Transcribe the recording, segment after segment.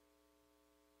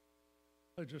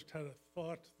I just had a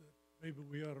thought that maybe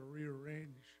we ought to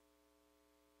rearrange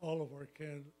all of our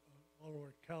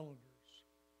calendars,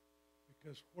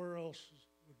 because where else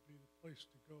would be the place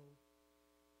to go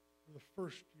for the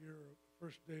first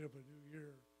day of a new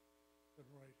year than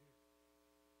right here?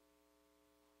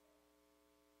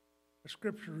 Our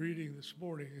scripture reading this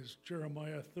morning is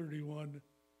Jeremiah 31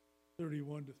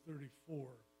 to 34.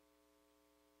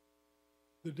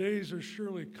 The days are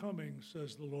surely coming,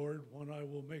 says the Lord, when I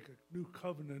will make a new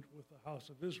covenant with the house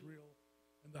of Israel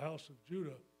and the house of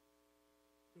Judah.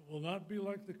 It will not be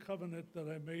like the covenant that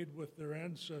I made with their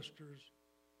ancestors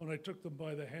when I took them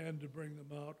by the hand to bring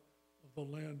them out of the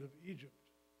land of Egypt,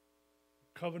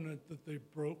 a covenant that they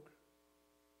broke,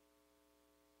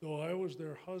 though I was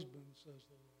their husband, says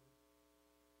the Lord.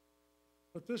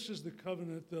 But this is the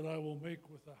covenant that I will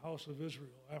make with the house of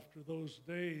Israel. After those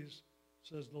days,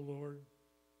 says the Lord,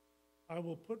 I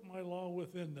will put my law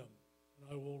within them, and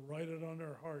I will write it on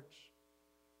their hearts,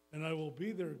 and I will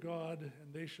be their God,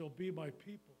 and they shall be my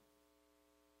people.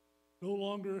 No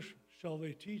longer shall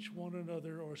they teach one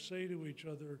another or say to each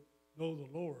other, know the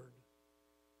Lord,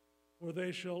 for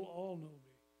they shall all know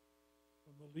me,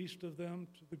 from the least of them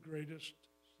to the greatest,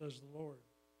 says the Lord.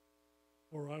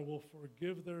 For I will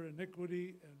forgive their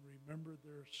iniquity and remember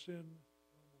their sin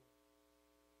no more.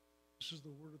 This is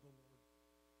the word of the Lord.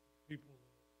 People of the Lord.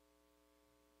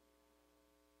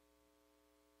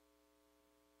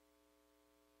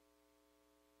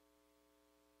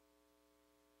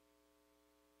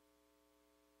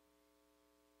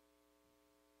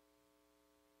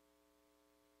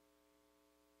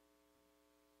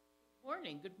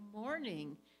 Good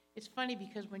morning. It's funny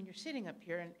because when you're sitting up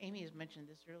here, and Amy has mentioned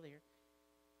this earlier,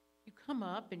 you come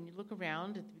up and you look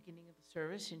around at the beginning of the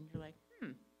service and you're like,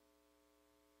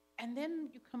 And then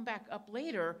you come back up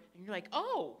later and you're like,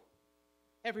 oh,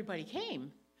 everybody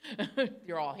came.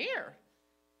 You're all here.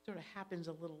 Sort of happens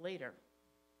a little later.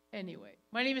 Anyway,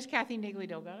 my name is Kathy Nagley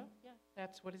Delgado. Yeah,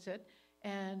 that's what it said.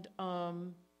 And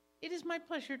it is my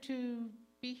pleasure to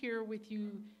be here with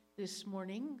you this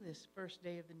morning, this first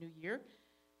day of the new year.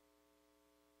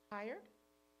 Tired?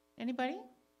 Anybody?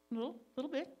 A little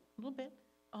bit.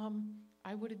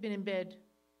 I would have been in bed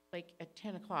like at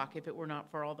 10 o'clock if it were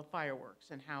not for all the fireworks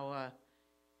and how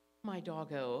my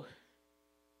doggo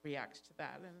reacts to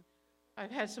that. And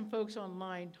I've had some folks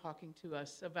online talking to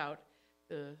us about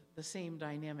the same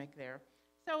dynamic there.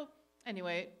 So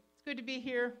anyway, it's good to be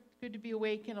here. It's good to be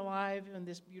awake and alive on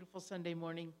this beautiful Sunday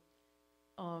morning.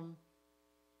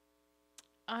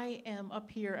 I am up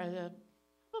here as a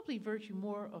probably virtue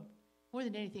more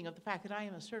than anything of the fact that I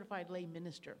am a certified lay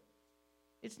minister.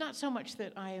 It's not so much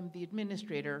that I am the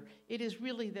administrator, it is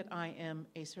really that I am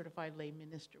a certified lay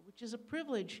minister, which is a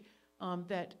privilege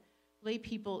that lay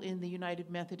people in the United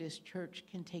Methodist Church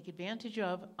can take advantage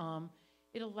of.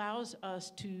 It allows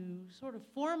us to sort of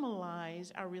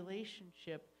formalize our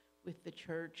relationship with the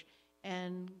church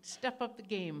and step up the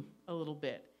game a little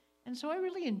bit. And so I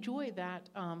really enjoy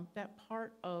that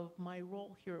part of my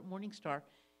role here at Morning Star.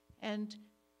 And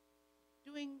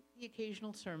doing the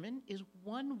occasional sermon is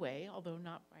one way, although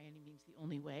not by any means the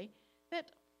only way,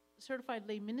 that certified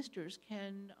lay ministers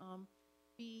can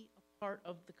be a part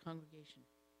of the congregation.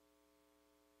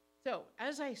 So,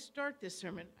 as I start this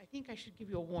sermon, I think I should give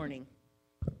you a warning.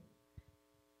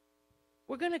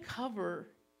 We're going to cover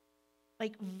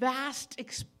like vast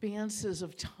expanses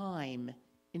of time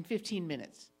in 15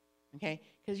 minutes, okay?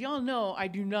 Because y'all know I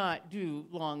do not do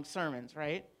long sermons,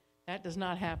 right? That does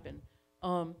not happen.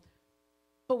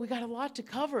 But we got a lot to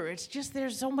cover. It's just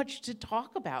there's so much to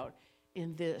talk about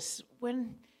in this. So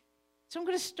I'm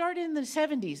going to start in the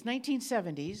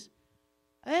 1970s,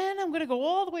 and I'm going to go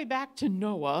all the way back to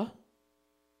Noah,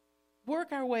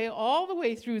 work our way all the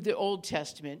way through the Old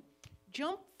Testament,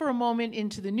 jump for a moment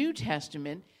into the New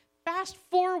Testament, fast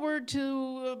forward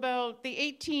to about the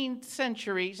 18th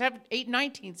century,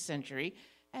 19th century,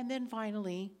 and then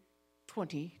finally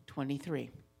 2023.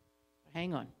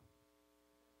 Hang on.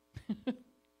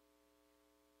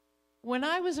 When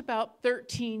I was about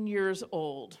 13 years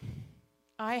old,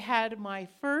 I had my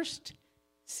first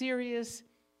serious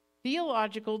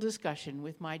theological discussion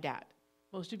with my dad.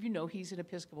 Most of you know he's an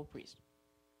Episcopal priest.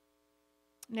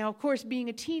 Now, of course, being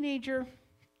a teenager,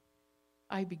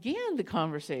 I began the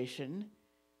conversation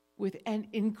with an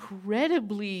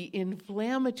incredibly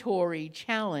inflammatory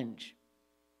challenge.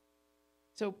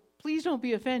 So please don't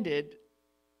be offended.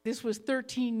 This was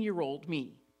 13-year-old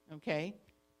me, okay?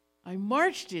 I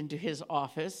marched into his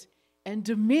office and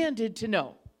demanded to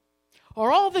know,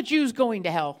 are all the Jews going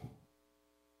to hell?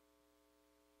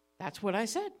 That's what I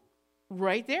said,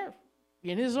 right there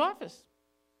in his office.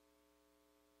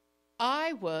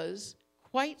 I was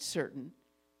quite certain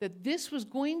that this was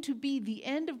going to be the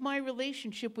end of my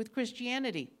relationship with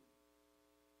Christianity.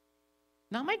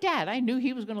 Not my dad. I knew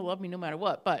he was going to love me no matter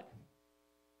what, but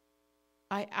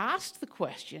I asked the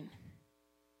question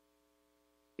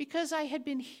because I had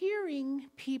been hearing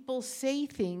people say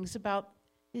things about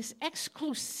this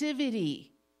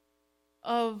exclusivity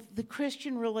of the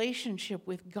Christian relationship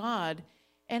with God,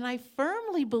 and I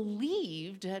firmly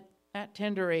believed at that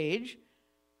tender age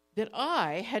that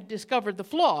I had discovered the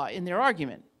flaw in their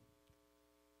argument.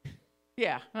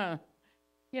 Yeah,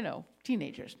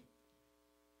 teenagers.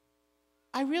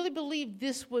 I really believed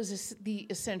this was the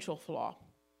essential flaw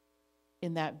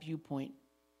in that viewpoint.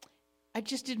 I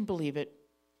just didn't believe it.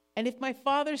 And if my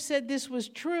father said this was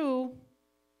true,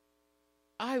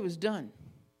 I was done.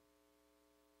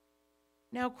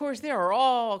 Now, of course, there are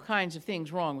all kinds of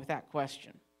things wrong with that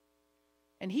question.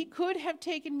 And he could have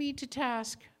taken me to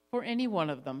task for any one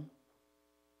of them.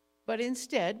 But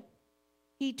instead,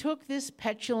 he took this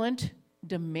petulant,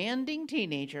 demanding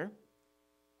teenager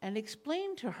and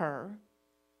explained to her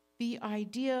the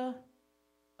idea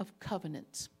of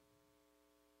covenants.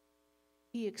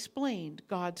 He explained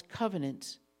God's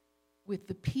covenants with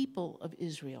the people of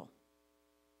Israel,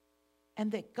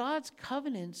 and that God's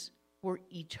covenants were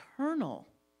eternal.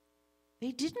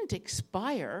 They didn't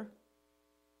expire,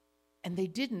 and they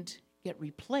didn't get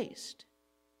replaced.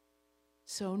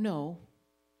 So no,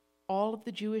 all of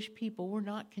the Jewish people were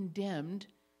not condemned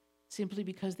simply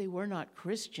because they were not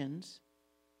Christians,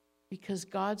 because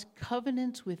God's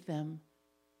covenants with them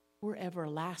were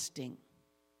everlasting.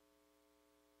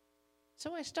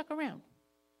 So I stuck around.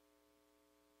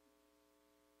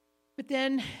 But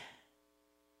then,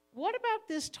 what about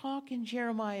this talk in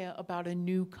Jeremiah about a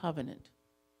new covenant?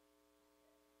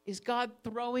 Is God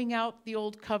throwing out the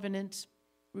old covenants,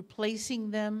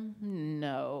 replacing them?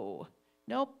 No.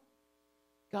 Nope.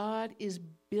 God is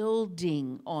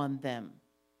building on them.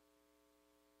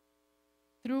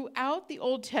 Throughout the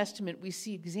Old Testament, we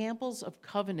see examples of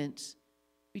covenants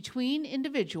between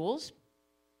individuals,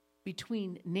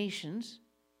 between nations,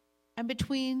 and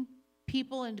between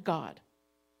people and God.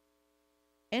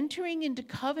 Entering into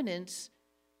covenants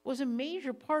was a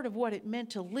major part of what it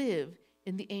meant to live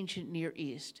in the ancient Near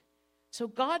East. So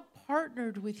God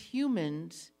partnered with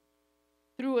humans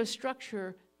through a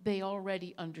structure they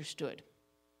already understood.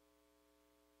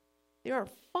 There are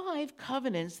 5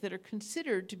 covenants that are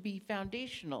considered to be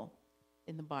foundational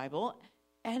in the Bible,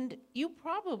 and you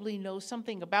probably know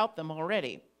something about them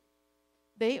already.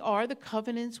 They are the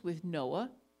covenants with Noah,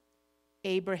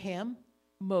 Abraham,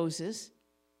 Moses,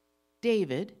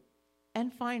 David,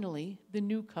 and finally, the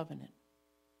new covenant.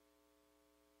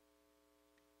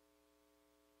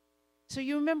 So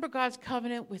you remember God's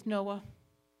covenant with Noah?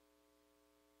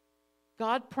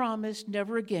 God promised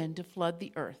never again to flood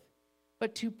the earth,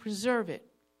 but to preserve it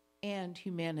and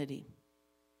humanity.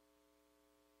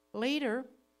 Later,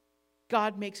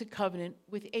 God makes a covenant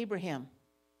with Abraham.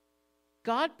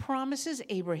 God promises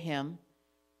Abraham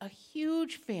a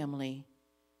huge family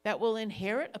that will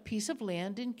inherit a piece of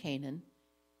land in Canaan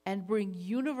and bring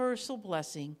universal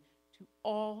blessing to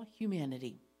all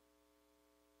humanity.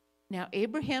 Now,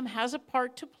 Abraham has a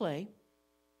part to play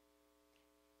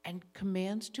and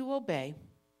commands to obey,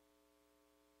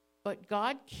 but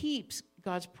God keeps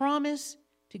God's promise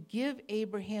to give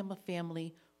Abraham a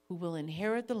family who will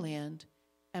inherit the land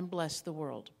and bless the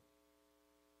world.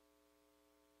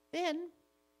 Then,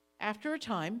 after a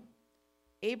time,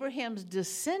 Abraham's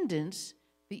descendants,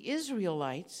 the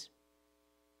Israelites,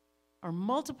 are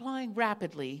multiplying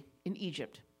rapidly in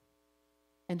Egypt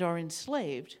and are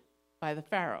enslaved by the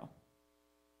Pharaoh.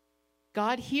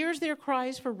 God hears their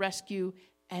cries for rescue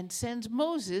and sends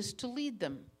Moses to lead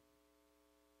them.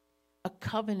 A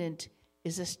covenant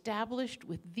is established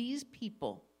with these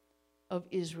people of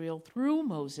Israel through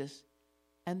Moses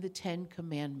and the 10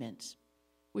 Commandments,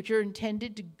 which are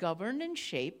intended to govern and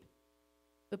shape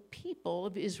the people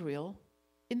of Israel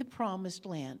in the promised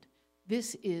land.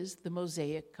 This is the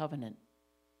Mosaic covenant.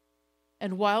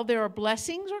 And while there are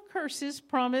blessings or curses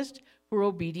promised for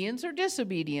obedience or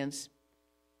disobedience,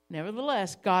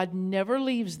 nevertheless, God never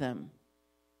leaves them.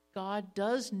 God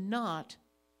does not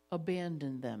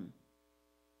abandon them.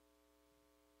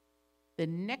 The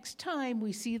next time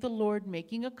we see the Lord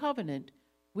making a covenant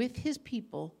with his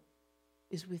people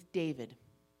is with David.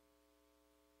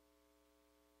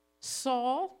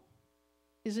 Saul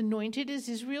is anointed as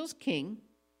Israel's king,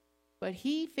 but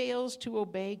he fails to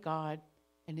obey God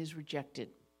and is rejected.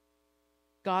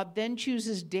 God then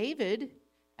chooses David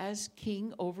as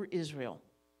king over Israel.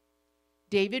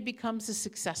 David becomes a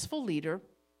successful leader,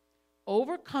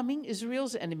 overcoming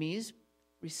Israel's enemies,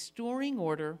 restoring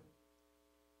order,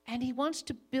 And he wants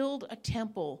to build a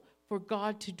temple for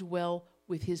God to dwell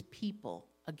with his people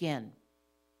again.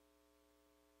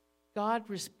 God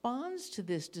responds to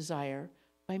this desire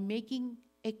by making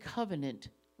a covenant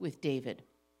with David,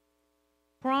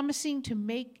 promising to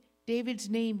make David's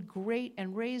name great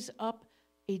and raise up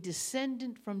a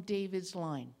descendant from David's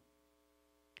line,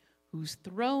 whose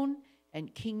throne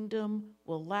and kingdom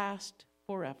will last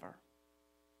forever.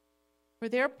 For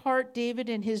their part, David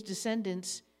and his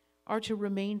descendants are to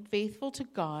remain faithful to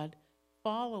God,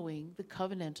 following the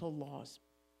covenantal laws.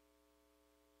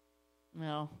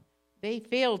 Well, they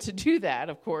failed to do that,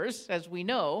 of course, as we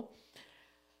know.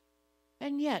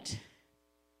 And yet,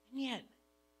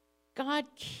 God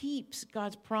keeps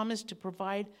God's promise to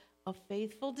provide a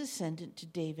faithful descendant to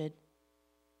David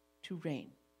to reign.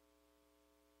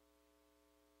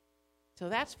 So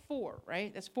that's 4,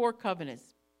 right? That's 4 covenants.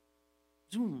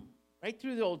 Zoom, right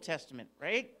through the Old Testament,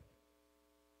 right?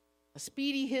 A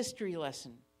speedy history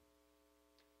lesson.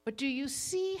 But do you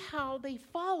see how they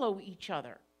follow each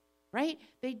other, right?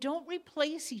 They don't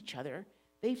replace each other.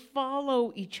 They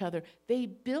follow each other. They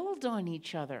build on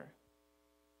each other.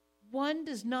 One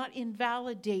does not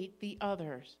invalidate the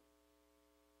others.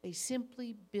 They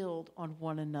simply build on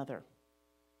one another.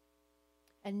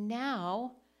 And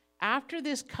now, after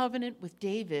this covenant with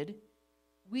David,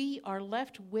 we are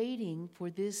left waiting for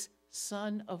this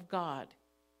Son of God,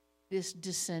 this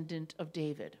descendant of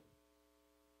David.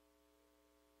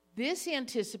 This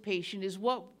anticipation is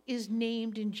what is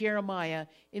named in Jeremiah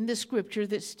in the scripture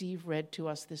that Steve read to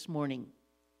us this morning.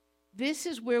 This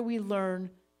is where we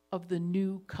learn of the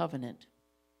new covenant.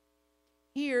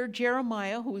 Here,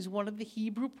 Jeremiah, who is one of the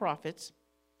Hebrew prophets,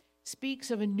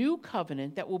 speaks of a new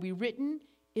covenant that will be written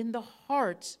in the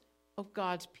hearts of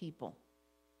God's people.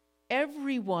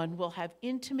 Everyone will have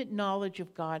intimate knowledge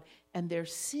of God, and their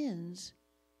sins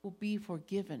will be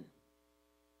forgiven.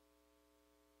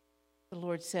 The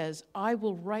Lord says, I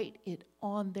will write it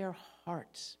on their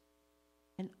hearts,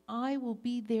 and I will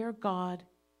be their God,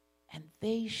 and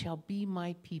they shall be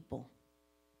my people.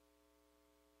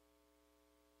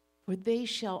 For they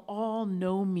shall all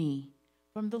know me,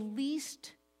 from the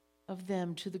least of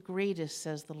them to the greatest,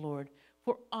 says the Lord.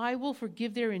 For I will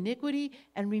forgive their iniquity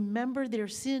and remember their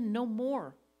sin no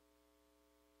more.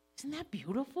 Isn't that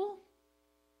beautiful?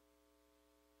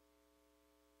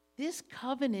 This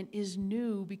covenant is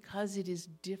new because it is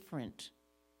different.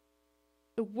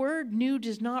 The word new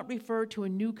does not refer to a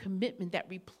new commitment that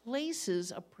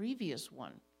replaces a previous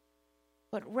one,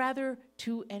 but rather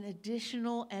to an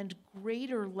additional and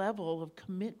greater level of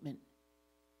commitment.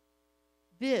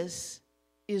 This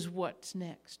is what's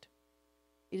next.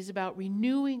 It is about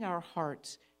renewing our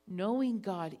hearts, knowing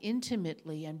God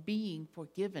intimately, and being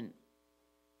forgiven.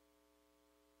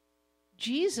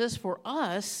 Jesus, for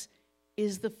us,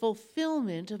 is the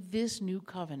fulfillment of this new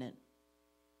covenant.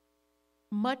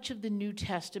 Much of the New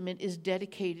Testament is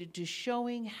dedicated to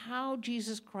showing how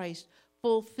Jesus Christ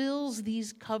fulfills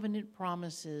these covenant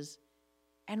promises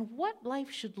and what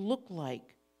life should look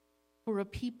like for a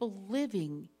people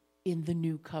living in the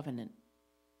new covenant.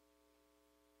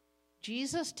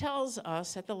 Jesus tells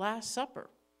us at the Last Supper,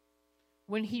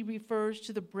 when he refers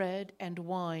to the bread and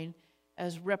wine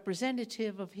as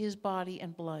representative of his body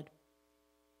and blood,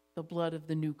 the blood of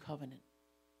the new covenant.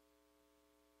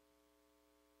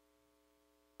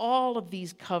 All of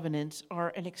these covenants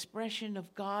are an expression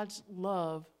of God's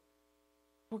love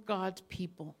for God's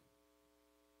people.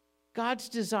 God's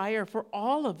desire for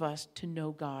all of us to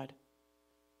know God,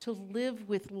 to live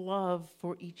with love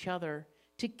for each other,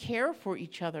 to care for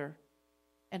each other,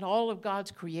 and all of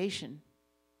God's creation.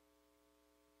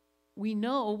 We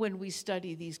know when we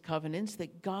study these covenants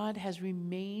that God has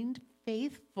remained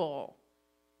faithful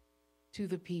to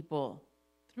the people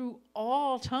through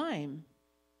all time,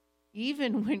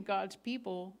 even when God's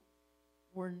people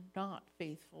were not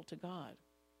faithful to God.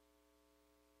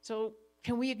 So,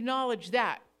 can we acknowledge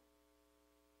that?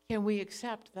 Can we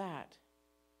accept that?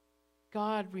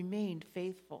 God remained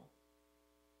faithful.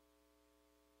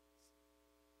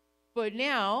 But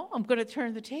now, I'm going to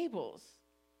turn the tables.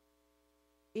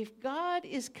 If God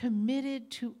is committed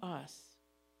to us,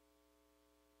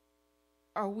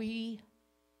 are we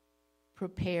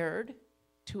prepared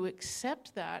to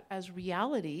accept that as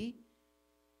reality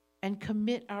and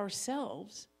commit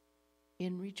ourselves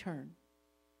in return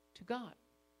to God?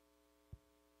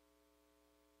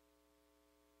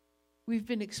 We've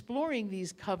been exploring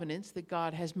these covenants that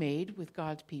God has made with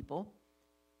God's people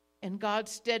and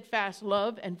God's steadfast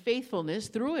love and faithfulness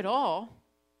through it all.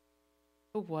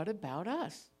 But what about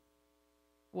us?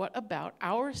 What about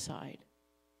our side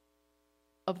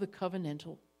of the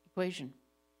covenantal equation?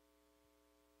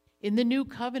 In the new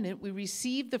covenant, we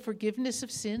receive the forgiveness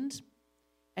of sins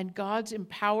and God's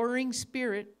empowering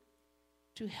Spirit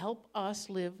to help us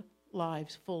live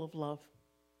lives full of love.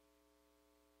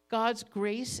 God's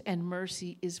grace and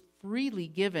mercy is freely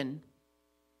given.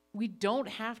 We don't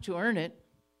have to earn it,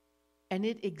 and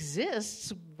it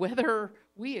exists whether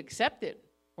we accept it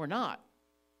or not.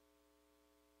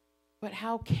 But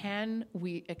how can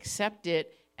we accept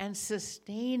it and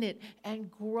sustain it and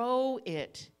grow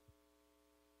it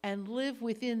and live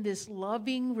within this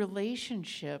loving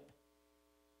relationship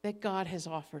that God has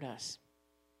offered us?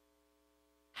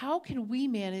 How can we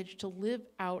manage to live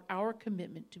out our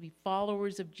commitment to be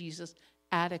followers of Jesus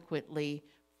adequately,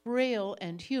 frail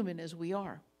and human as we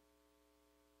are?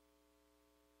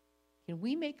 Can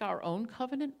we make our own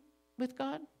covenant with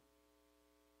God?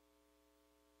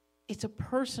 It's a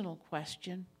personal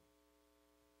question.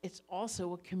 It's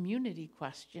also a community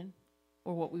question,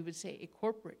 or what we would say a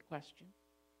corporate question.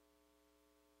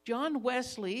 John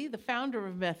Wesley, the founder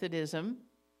of Methodism,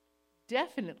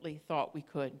 definitely thought we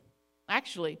could.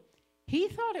 Actually, he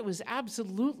thought it was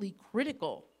absolutely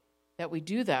critical that we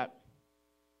do that.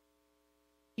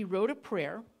 He wrote a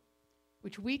prayer,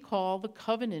 which we call the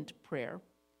covenant prayer,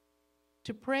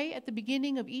 to pray at the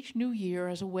beginning of each new year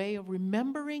as a way of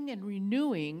remembering and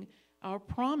renewing our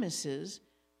promises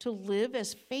to live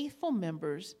as faithful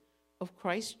members of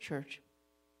Christ's church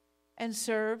and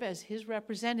serve as his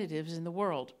representatives in the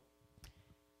world.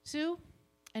 Sue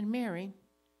and Mary,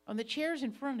 on the chairs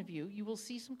in front of you, you will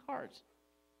see some cards.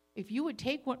 If you would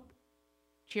take one,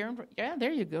 yeah,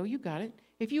 there you go, you got it.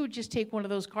 If you would just take one of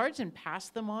those cards and pass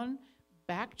them on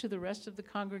back to the rest of the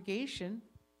congregation.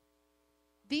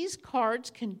 These cards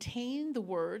contain the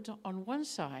words on one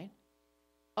side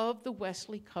of the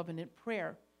Wesley Covenant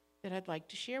prayer that I'd like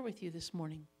to share with you this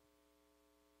morning.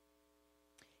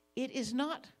 It is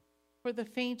not for the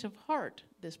faint of heart,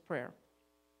 this prayer.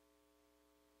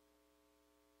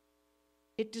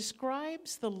 It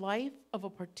describes the life of a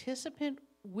participant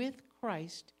with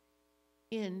Christ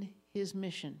in his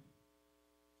mission.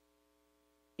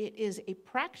 It is a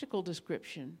practical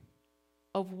description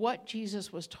of what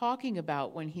Jesus was talking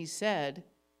about when he said,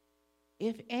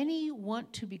 "If any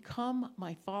want to become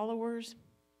my followers,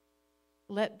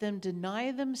 let them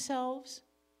deny themselves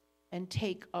and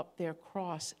take up their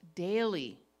cross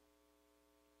daily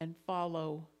and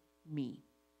follow me."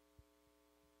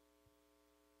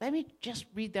 Let me just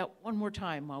read that one more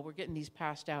time while we're getting these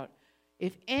passed out.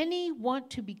 If any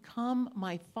want to become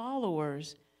my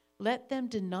followers, let them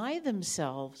deny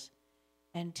themselves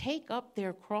and take up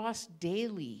their cross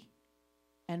daily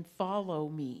and follow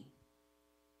me.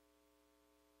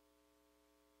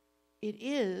 It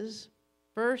is,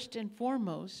 first and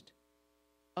foremost,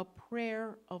 a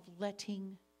prayer of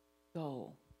letting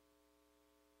go.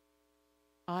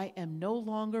 I am no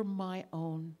longer my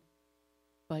own,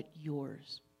 but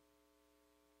yours.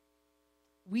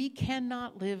 We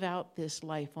cannot live out this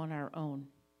life on our own,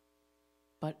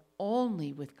 but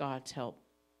only with God's help.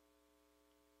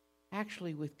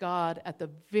 Actually, with God at the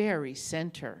very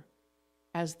center,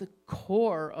 as the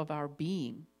core of our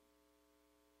being.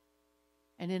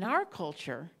 And in our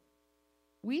culture,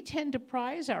 we tend to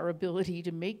prize our ability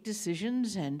to make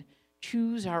decisions and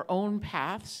choose our own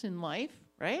paths in life,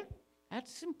 right?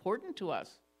 That's important to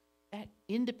us, that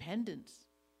independence,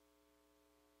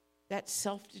 that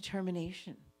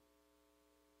self-determination.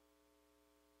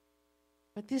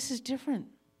 But this is different.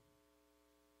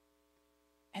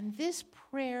 And this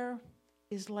prayer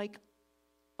is like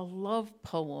a love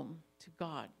poem to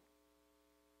God.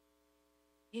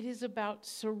 It is about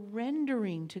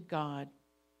surrendering to God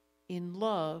in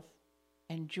love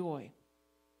and joy.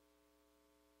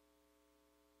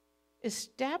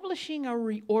 Establishing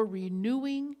or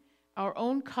renewing our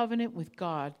own covenant with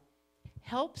God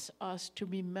helps us to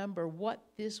remember what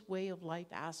this way of life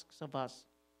asks of us,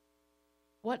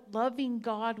 what loving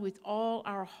God with all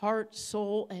our heart,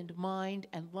 soul, and mind,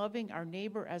 and loving our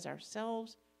neighbor as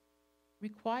ourselves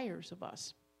requires of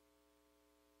us.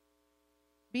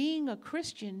 Being a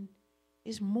Christian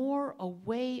is more a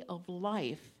way of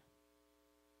life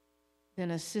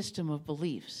than a system of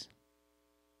beliefs.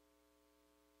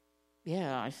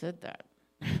 Yeah, I said that.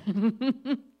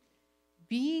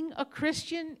 Being a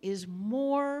Christian is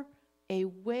more a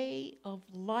way of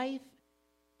life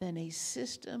than a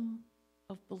system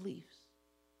of beliefs.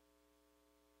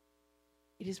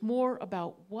 It is more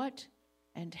about what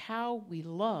and how we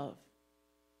love,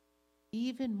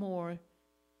 even more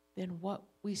than what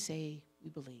we say we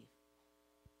believe.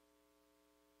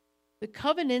 The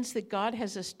covenants that God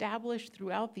has established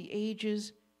throughout the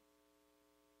ages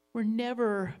were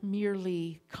never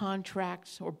merely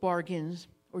contracts or bargains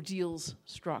ordeals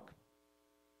struck.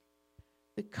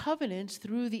 The covenants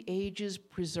through the ages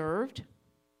preserved,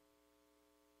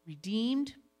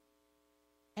 redeemed,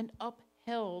 and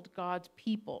upheld God's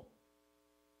people.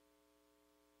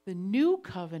 The new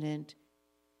covenant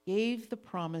gave the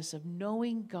promise of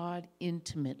knowing God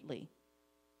intimately,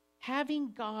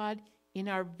 having God in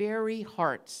our very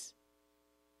hearts,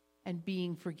 and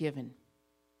being forgiven.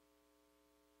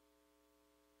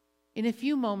 In a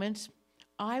few moments,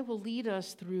 I will lead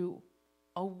us through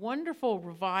a wonderful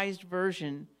revised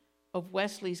version of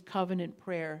Wesley's covenant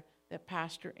prayer that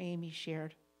Pastor Amy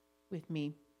shared with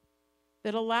me,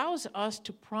 that allows us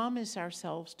to promise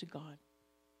ourselves to God,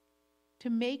 to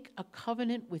make a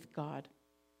covenant with God,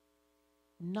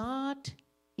 not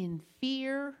in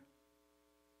fear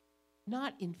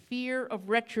of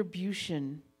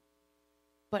retribution,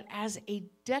 but as a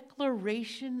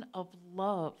declaration of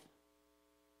love,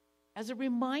 as a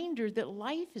reminder that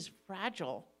life is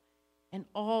fragile and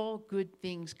all good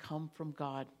things come from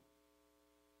God,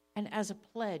 and as a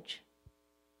pledge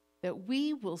that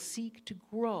we will seek to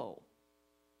grow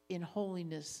in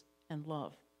holiness and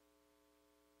love.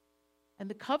 And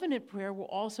the covenant prayer will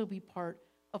also be part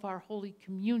of our Holy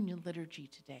Communion liturgy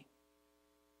today.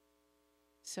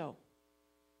 So,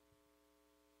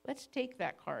 let's take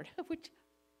that card, which,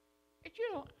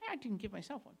 I didn't give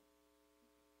myself one.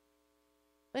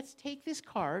 Let's take this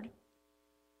card.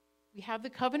 We have the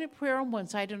covenant prayer on one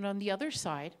side, and on the other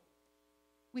side,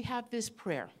 we have this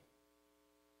prayer.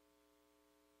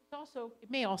 It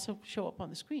may also show up on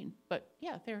the screen, but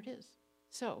yeah, there it is.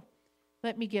 So,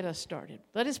 let me get us started.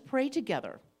 Let us pray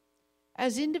together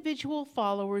as individual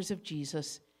followers of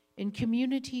Jesus in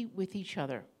community with each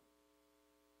other.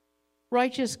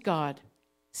 Righteous God,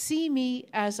 see me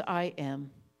as I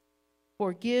am.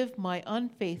 Forgive my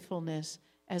unfaithfulness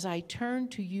as I turn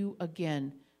to you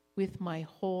again with my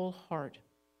whole heart.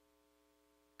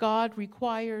 God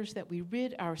requires that we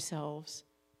rid ourselves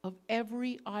of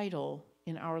every idol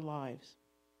in our lives.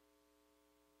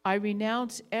 I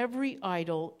renounce every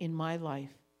idol in my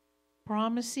life,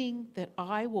 promising that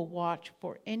I will watch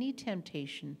for any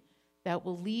temptation that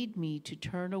will lead me to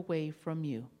turn away from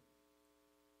you.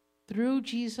 Through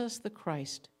Jesus the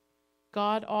Christ,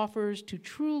 God offers to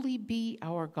truly be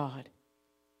our God,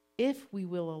 if we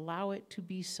will allow it to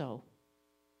be so.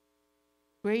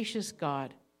 Gracious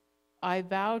God, I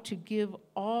vow to give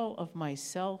all of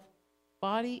myself,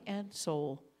 body and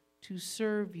soul, to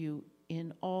serve you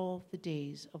in all the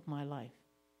days of my life.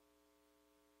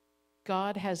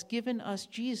 God has given us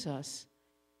Jesus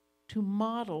to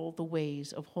model the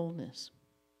ways of wholeness.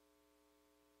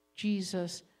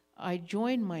 Jesus, I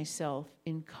join myself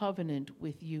in covenant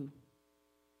with you.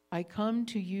 I come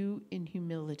to you in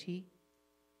humility,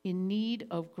 in need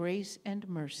of grace and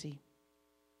mercy.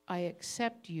 I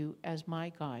accept you as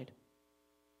my guide.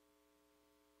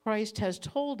 Christ has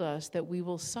told us that we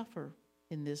will suffer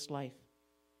in this life.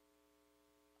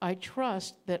 I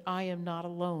trust that I am not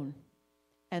alone,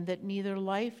 and that neither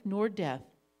life nor death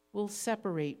will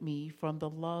separate me from the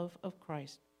love of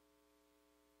Christ.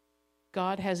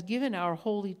 God has given our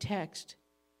holy text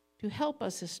to help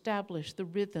us establish the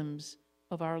rhythms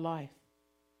of our life.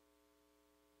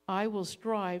 I will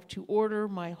strive to order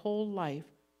my whole life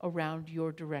around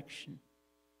your direction.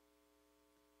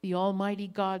 The Almighty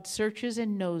God searches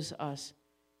and knows us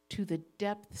to the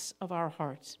depths of our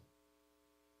hearts.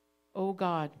 O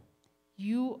God,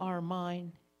 you are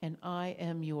mine and I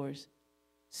am yours.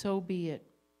 So be it.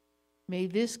 May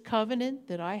this covenant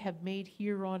that I have made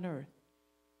here on earth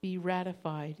be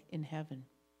ratified in heaven.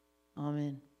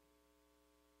 Amen.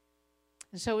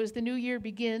 And so as the new year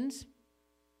begins,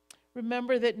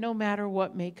 remember that no matter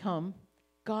what may come,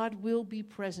 God will be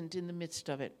present in the midst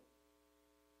of it.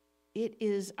 It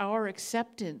is our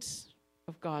acceptance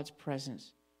of God's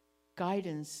presence,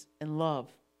 guidance, and love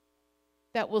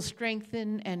that will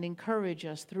strengthen and encourage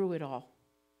us through it all.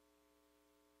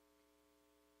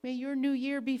 May your new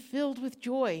year be filled with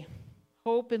joy,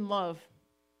 hope, and love,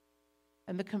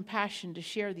 and the compassion to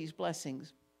share these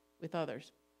blessings with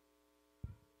others.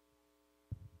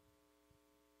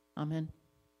 Amen.